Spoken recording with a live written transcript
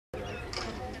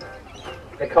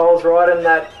Nicole's riding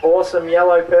that awesome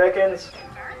yellow Perkins.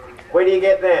 Where do you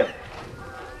get them?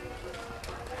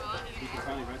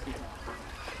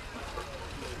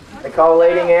 Nicole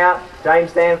leading out,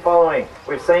 James Dan following.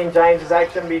 We've seen James's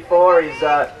action before. He's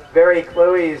very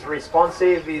cluey, he's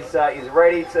responsive, he's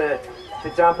ready to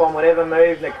jump on whatever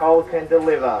move Nicole can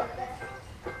deliver.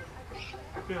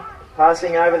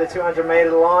 Passing over the 200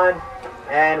 metre line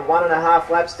and 1.5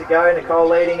 laps to go. Nicole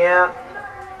leading out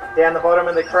down the bottom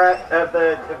of the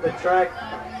track.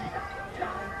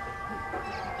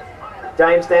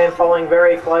 James Dan following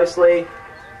very closely.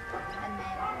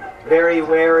 Very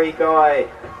wary guy,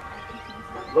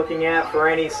 looking out for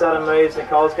any sudden moves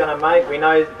Nicole's going to make. We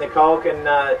know Nicole can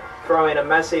throw in a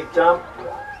massive jump.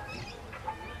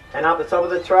 And up the top of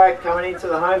the track, coming into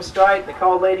the home straight,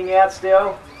 Nicole leading out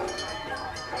still.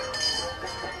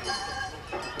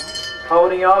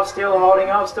 Holding off, still holding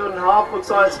off, stood and half. Looks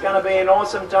like it's going to be an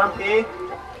awesome jump here.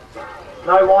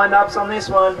 No wind-ups on this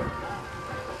one.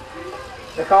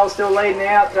 Nicole still leading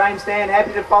out. James Dan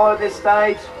happy to follow at this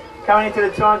stage. Coming into the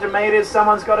 200 metres,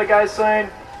 someone's got to go soon.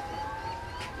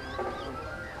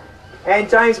 And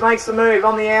James makes the move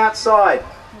on the outside.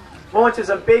 Launches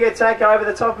a big attack over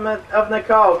the top of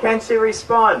Nicole. Can she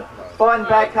respond? Fighting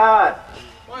back hard.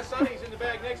 My sonny's in the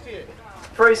bag next to you.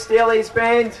 Through Steely's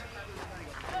bend.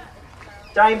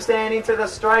 James Dan into the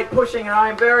straight, pushing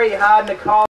home very hard.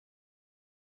 Nicole